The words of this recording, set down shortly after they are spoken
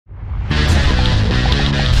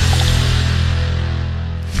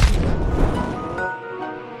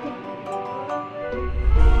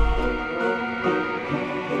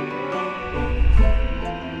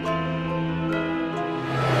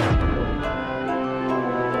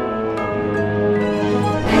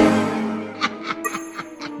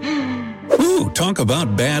talk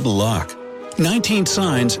about bad luck. 19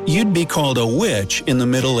 signs you'd be called a witch in the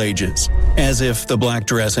Middle Ages, as if the black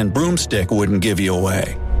dress and broomstick wouldn't give you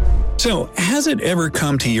away. So, has it ever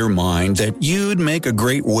come to your mind that you'd make a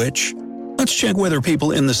great witch? Let's check whether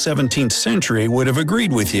people in the 17th century would have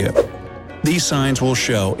agreed with you. These signs will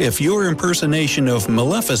show if your impersonation of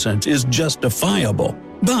Maleficent is justifiable.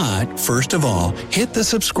 But, first of all, hit the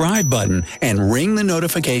subscribe button and ring the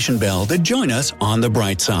notification bell to join us on the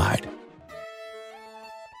bright side.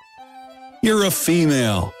 You're a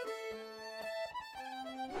female.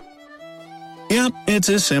 Yep, it's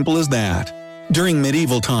as simple as that. During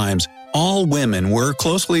medieval times, all women were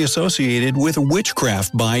closely associated with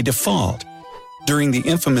witchcraft by default. During the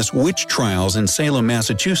infamous witch trials in Salem,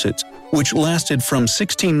 Massachusetts, which lasted from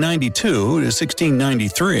 1692 to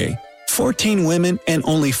 1693, 14 women and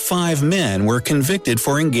only 5 men were convicted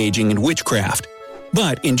for engaging in witchcraft.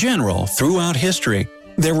 But in general, throughout history,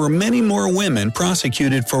 there were many more women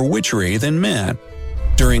prosecuted for witchery than men.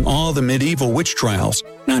 During all the medieval witch trials,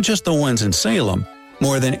 not just the ones in Salem,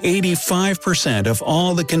 more than 85% of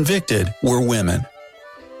all the convicted were women.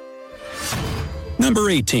 Number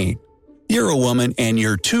 18. You're a woman and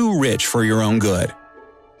you're too rich for your own good.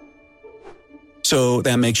 So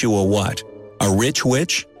that makes you a what? A rich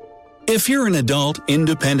witch? If you're an adult,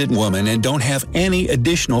 independent woman and don't have any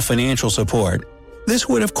additional financial support, this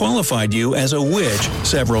would have qualified you as a witch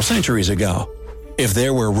several centuries ago. If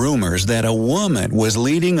there were rumors that a woman was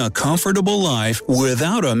leading a comfortable life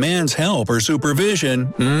without a man's help or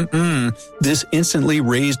supervision, this instantly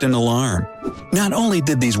raised an alarm. Not only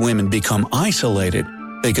did these women become isolated,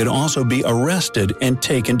 they could also be arrested and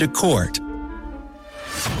taken to court.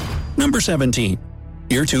 Number 17.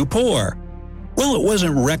 You're too poor. Well, it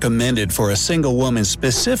wasn't recommended for a single woman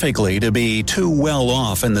specifically to be too well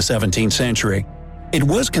off in the 17th century. It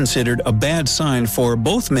was considered a bad sign for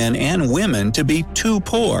both men and women to be too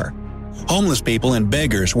poor. Homeless people and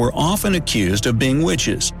beggars were often accused of being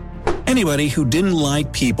witches. Anybody who didn't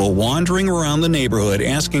like people wandering around the neighborhood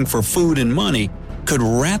asking for food and money could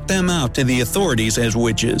rat them out to the authorities as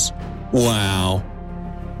witches. Wow.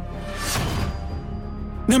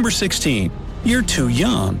 Number 16. You're too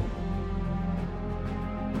young.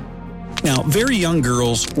 Now, very young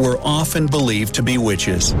girls were often believed to be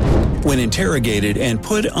witches. When interrogated and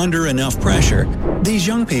put under enough pressure, these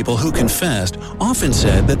young people who confessed often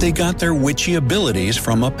said that they got their witchy abilities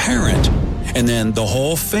from a parent, and then the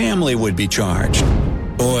whole family would be charged.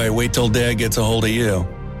 Boy, wait till Dad gets a hold of you.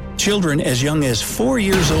 Children as young as 4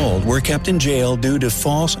 years old were kept in jail due to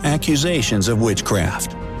false accusations of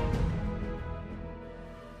witchcraft.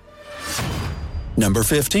 Number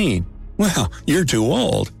 15. Well, you're too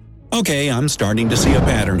old. Okay, I'm starting to see a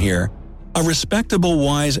pattern here. A respectable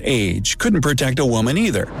wise age couldn't protect a woman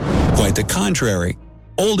either. Quite the contrary.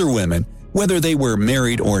 Older women, whether they were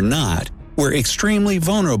married or not, were extremely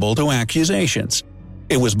vulnerable to accusations.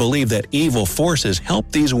 It was believed that evil forces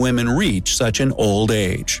helped these women reach such an old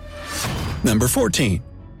age. Number 14.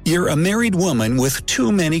 You're a married woman with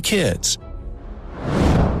too many kids.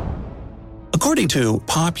 According to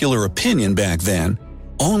popular opinion back then,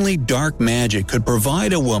 only dark magic could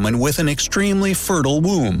provide a woman with an extremely fertile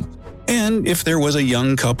womb. And if there was a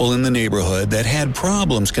young couple in the neighborhood that had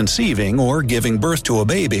problems conceiving or giving birth to a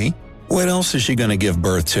baby, what else is she going to give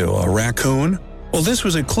birth to, a raccoon? Well, this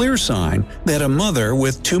was a clear sign that a mother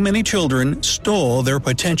with too many children stole their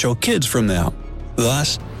potential kids from them.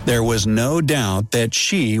 Thus, there was no doubt that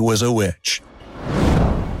she was a witch.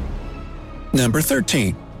 Number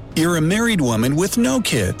 13. You're a married woman with no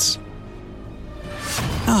kids.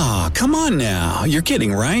 Come on now, you're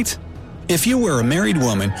kidding, right? If you were a married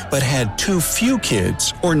woman but had too few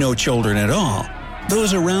kids or no children at all,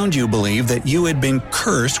 those around you believed that you had been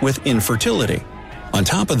cursed with infertility. On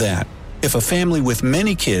top of that, if a family with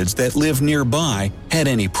many kids that lived nearby had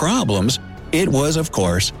any problems, it was, of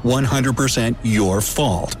course, 100% your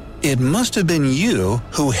fault. It must have been you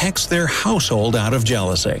who hexed their household out of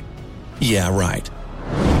jealousy. Yeah, right.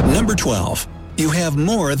 Number 12. You have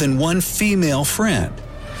more than one female friend.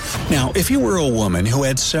 Now, if you were a woman who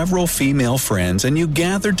had several female friends and you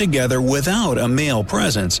gathered together without a male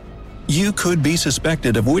presence, you could be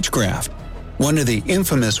suspected of witchcraft. One of the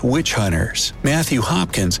infamous witch hunters, Matthew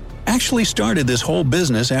Hopkins, actually started this whole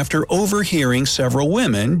business after overhearing several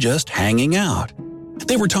women just hanging out.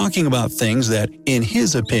 They were talking about things that, in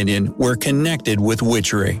his opinion, were connected with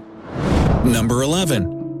witchery. Number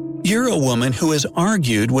 11. You're a woman who has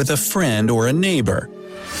argued with a friend or a neighbor.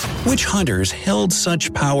 Witch hunters held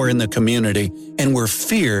such power in the community and were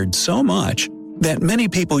feared so much that many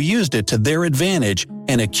people used it to their advantage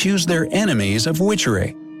and accused their enemies of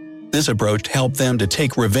witchery. This approach helped them to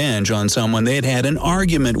take revenge on someone they'd had an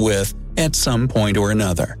argument with at some point or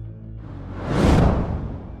another.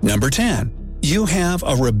 Number 10. You have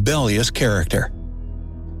a rebellious character.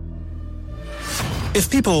 If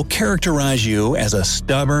people characterize you as a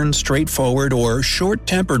stubborn, straightforward, or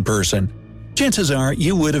short-tempered person, chances are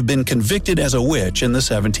you would have been convicted as a witch in the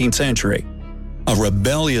 17th century. A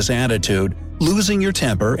rebellious attitude, losing your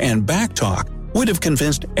temper, and backtalk would have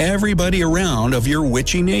convinced everybody around of your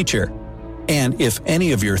witchy nature. And if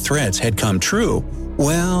any of your threats had come true,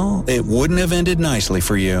 well, it wouldn't have ended nicely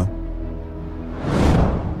for you.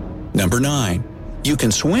 Number 9. You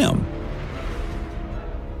can swim.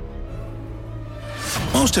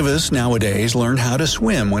 Most of us nowadays learn how to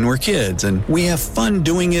swim when we're kids, and we have fun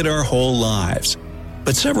doing it our whole lives.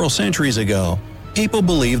 But several centuries ago, people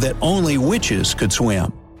believed that only witches could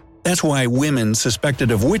swim. That's why women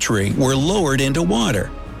suspected of witchery were lowered into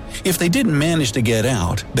water. If they didn't manage to get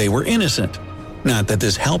out, they were innocent. Not that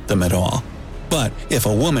this helped them at all. But if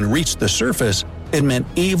a woman reached the surface, it meant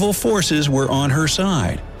evil forces were on her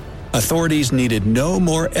side. Authorities needed no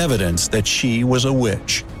more evidence that she was a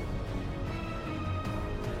witch.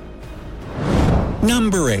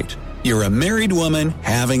 Number 8. You're a married woman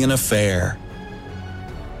having an affair.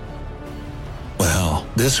 Well,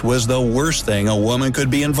 this was the worst thing a woman could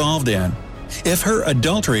be involved in. If her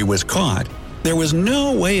adultery was caught, there was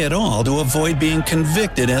no way at all to avoid being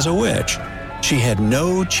convicted as a witch. She had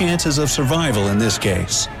no chances of survival in this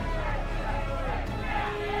case.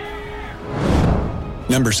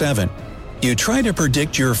 Number 7. You try to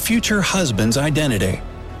predict your future husband's identity.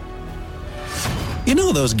 You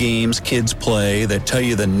know those games kids play that tell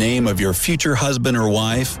you the name of your future husband or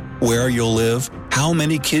wife, where you'll live, how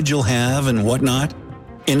many kids you'll have, and whatnot?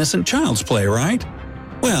 Innocent child's play, right?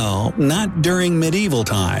 Well, not during medieval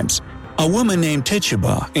times. A woman named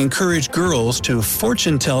Tituba encouraged girls to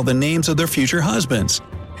fortune-tell the names of their future husbands.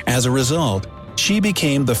 As a result, she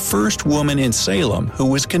became the first woman in Salem who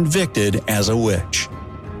was convicted as a witch.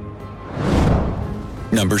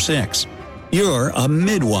 Number 6. You're a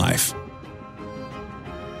midwife.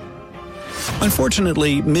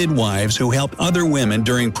 Unfortunately, midwives who helped other women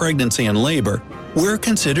during pregnancy and labor were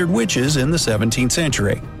considered witches in the 17th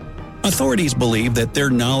century. Authorities believed that their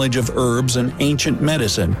knowledge of herbs and ancient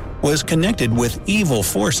medicine was connected with evil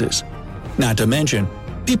forces. Not to mention,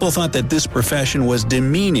 people thought that this profession was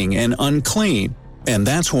demeaning and unclean, and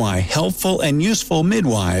that's why helpful and useful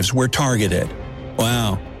midwives were targeted.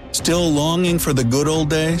 Wow, still longing for the good old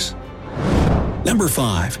days? Number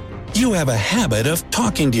 5. You have a habit of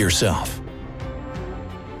talking to yourself.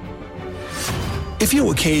 If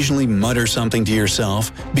you occasionally mutter something to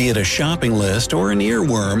yourself, be it a shopping list or an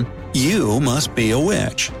earworm, you must be a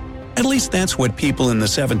witch. At least that's what people in the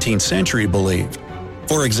 17th century believed.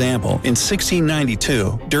 For example, in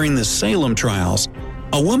 1692, during the Salem trials,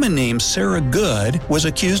 a woman named Sarah Good was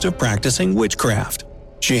accused of practicing witchcraft.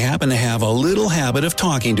 She happened to have a little habit of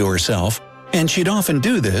talking to herself, and she'd often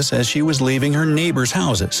do this as she was leaving her neighbors'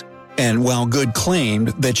 houses. And while Good claimed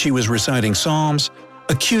that she was reciting psalms,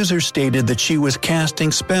 accusers stated that she was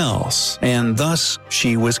casting spells, and thus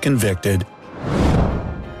she was convicted.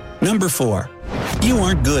 Number 4. You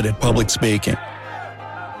aren't good at public speaking.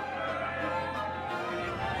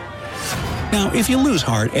 Now, if you lose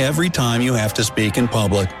heart every time you have to speak in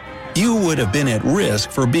public, you would have been at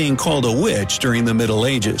risk for being called a witch during the Middle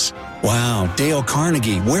Ages. Wow, Dale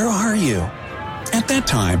Carnegie, where are you? At that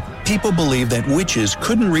time, people believed that witches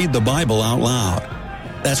couldn't read the Bible out loud.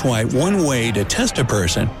 That's why one way to test a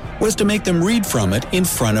person was to make them read from it in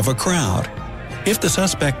front of a crowd. If the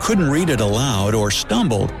suspect couldn't read it aloud or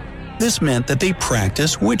stumbled, this meant that they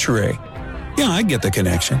practiced witchery. Yeah, I get the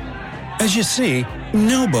connection. As you see,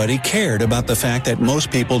 nobody cared about the fact that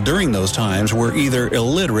most people during those times were either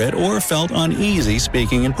illiterate or felt uneasy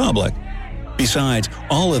speaking in public. Besides,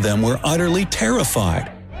 all of them were utterly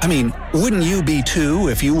terrified. I mean, wouldn't you be too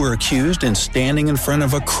if you were accused and standing in front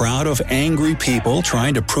of a crowd of angry people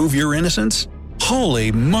trying to prove your innocence?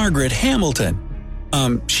 Holy Margaret Hamilton!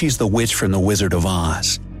 She's the witch from The Wizard of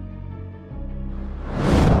Oz.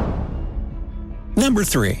 Number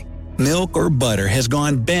 3. Milk or butter has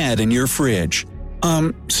gone bad in your fridge.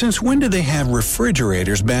 Since when did they have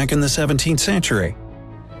refrigerators back in the 17th century?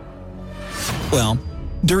 Well,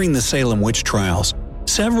 during the Salem witch trials,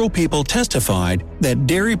 several people testified that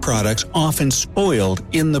dairy products often spoiled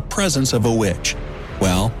in the presence of a witch.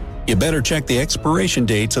 Well, you better check the expiration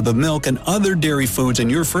dates of the milk and other dairy foods in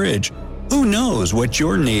your fridge. Who knows what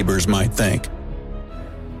your neighbors might think?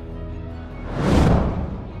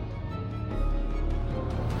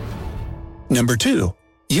 Number 2.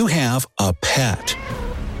 You have a pet.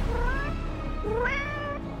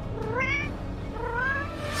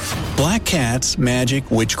 Black cats, magic,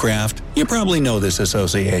 witchcraft, you probably know this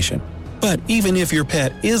association. But even if your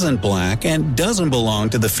pet isn't black and doesn't belong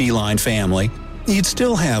to the feline family, you'd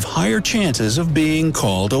still have higher chances of being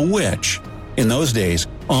called a witch. In those days,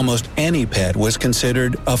 almost any pet was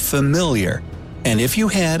considered a familiar, and if you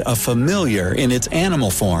had a familiar in its animal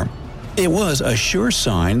form, it was a sure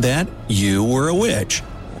sign that you were a witch.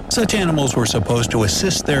 Such animals were supposed to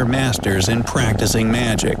assist their masters in practicing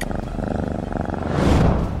magic.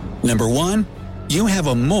 Number 1. You have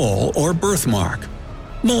a mole or birthmark.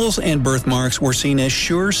 Moles and birthmarks were seen as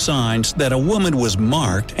sure signs that a woman was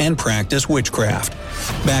marked and practiced witchcraft.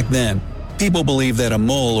 Back then, people believed that a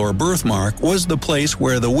mole or birthmark was the place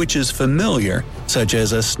where the witch's familiar, such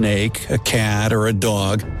as a snake, a cat, or a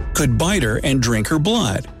dog, could bite her and drink her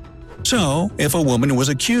blood. So, if a woman was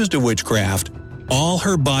accused of witchcraft, all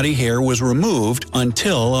her body hair was removed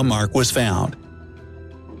until a mark was found.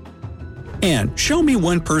 And show me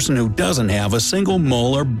one person who doesn't have a single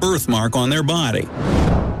mole or birthmark on their body.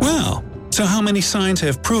 Wow, so how many signs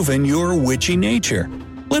have proven your witchy nature?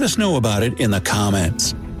 Let us know about it in the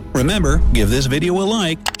comments. Remember, give this video a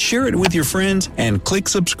like, share it with your friends, and click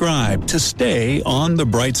subscribe to stay on the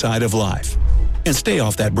bright side of life. And stay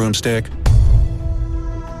off that broomstick.